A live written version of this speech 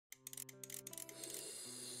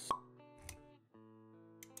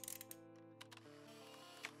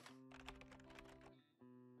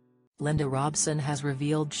Linda Robson has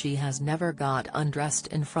revealed she has never got undressed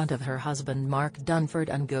in front of her husband Mark Dunford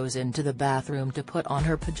and goes into the bathroom to put on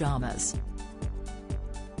her pajamas.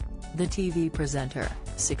 The TV presenter,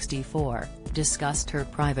 64, discussed her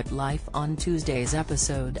private life on Tuesday's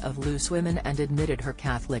episode of Loose Women and admitted her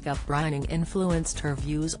Catholic upbringing influenced her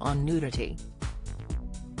views on nudity.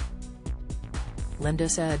 Linda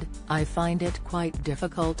said, "I find it quite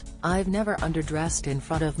difficult. I've never underdressed in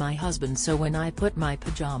front of my husband, so when I put my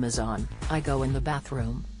pajamas on, I go in the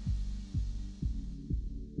bathroom.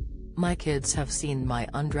 My kids have seen my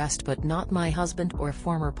undressed but not my husband or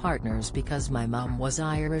former partners because my mum was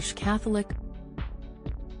Irish Catholic."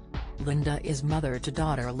 Linda is mother to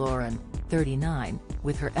daughter Lauren, 39,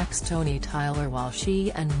 with her ex Tony Tyler, while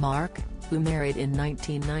she and Mark, who married in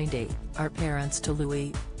 1990, are parents to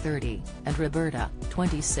Louis, 30, and Roberta,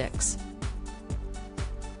 26.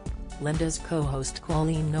 Linda's co-host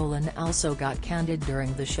Colleen Nolan also got candid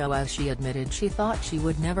during the show as she admitted she thought she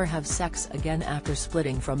would never have sex again after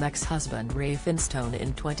splitting from ex-husband Ray Finstone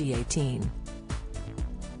in 2018.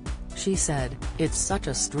 She said, "It's such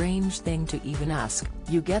a strange thing to even ask.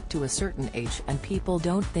 You get to a certain age and people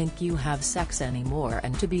don't think you have sex anymore,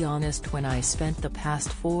 and to be honest, when I spent the past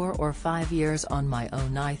 4 or 5 years on my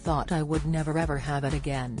own, I thought I would never ever have it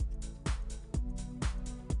again."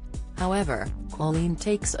 However, Colleen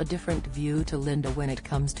takes a different view to Linda when it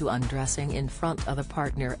comes to undressing in front of a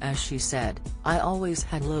partner, as she said, "I always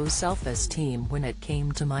had low self-esteem when it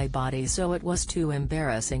came to my body, so it was too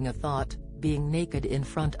embarrassing a thought, being naked in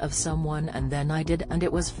front of someone, and then I did and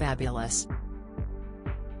it was fabulous."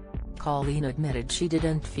 Colleen admitted she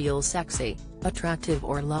didn't feel sexy, attractive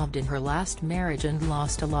or loved in her last marriage and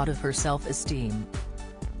lost a lot of her self-esteem.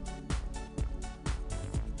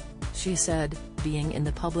 She said, "Being in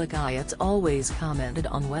the public eye, it's always commented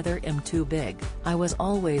on whether I'm too big. I was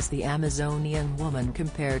always the Amazonian woman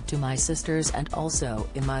compared to my sisters, and also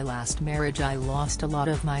in my last marriage I lost a lot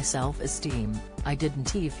of my self-esteem. I didn't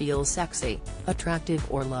feel sexy, attractive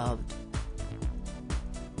or loved.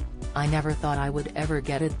 I never thought I would ever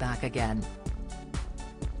get it back again.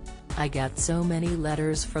 I get so many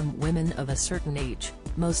letters from women of a certain age.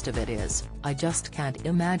 Most of it is, I just can't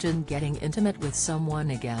imagine getting intimate with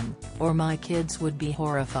someone again, or my kids would be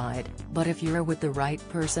horrified, but if you're with the right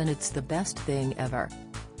person, it's the best thing ever."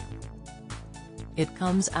 It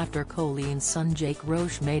comes after Colleen's son Jake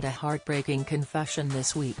Roche made a heartbreaking confession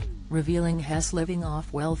this week, revealing he's living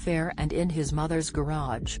off welfare and in his mother's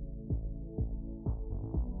garage.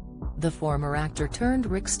 The former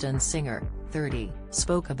actor-turned-Rixton singer, 30,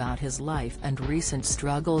 spoke about his life and recent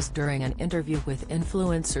struggles during an interview with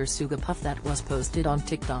influencer Sugapuff that was posted on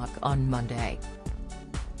TikTok on Monday.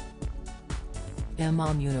 "I'm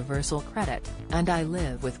on universal credit, and I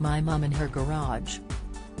live with my mum in her garage.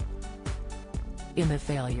 I'm a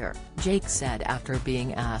failure," Jake said after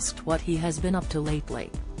being asked what he has been up to lately.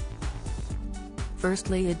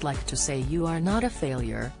 "Firstly, I'd like to say you are not a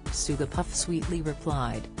failure," Sugapuff sweetly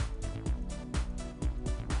replied.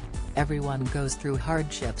 "Everyone goes through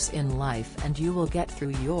hardships in life and you will get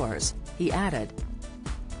through yours," he added.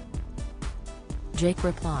 Jake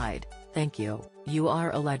replied, "Thank you, you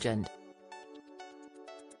are a legend."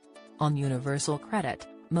 On universal credit,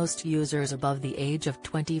 most users above the age of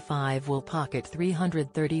 25 will pocket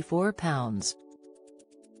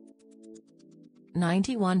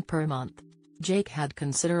 £334.91 per month. Jake had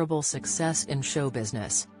considerable success in show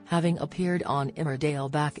business, having appeared on Emmerdale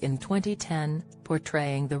back in 2010,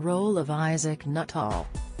 portraying the role of Isaac Nuttall.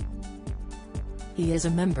 He is a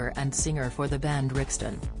member and singer for the band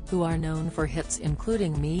Rixton, who are known for hits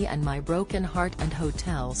including Me and My Broken Heart and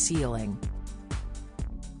Hotel Ceiling.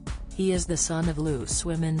 He is the son of Loose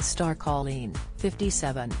Women star Colleen,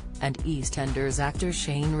 57, and EastEnders actor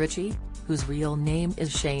Shane Ritchie, whose real name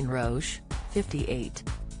is Shane Roche, 58.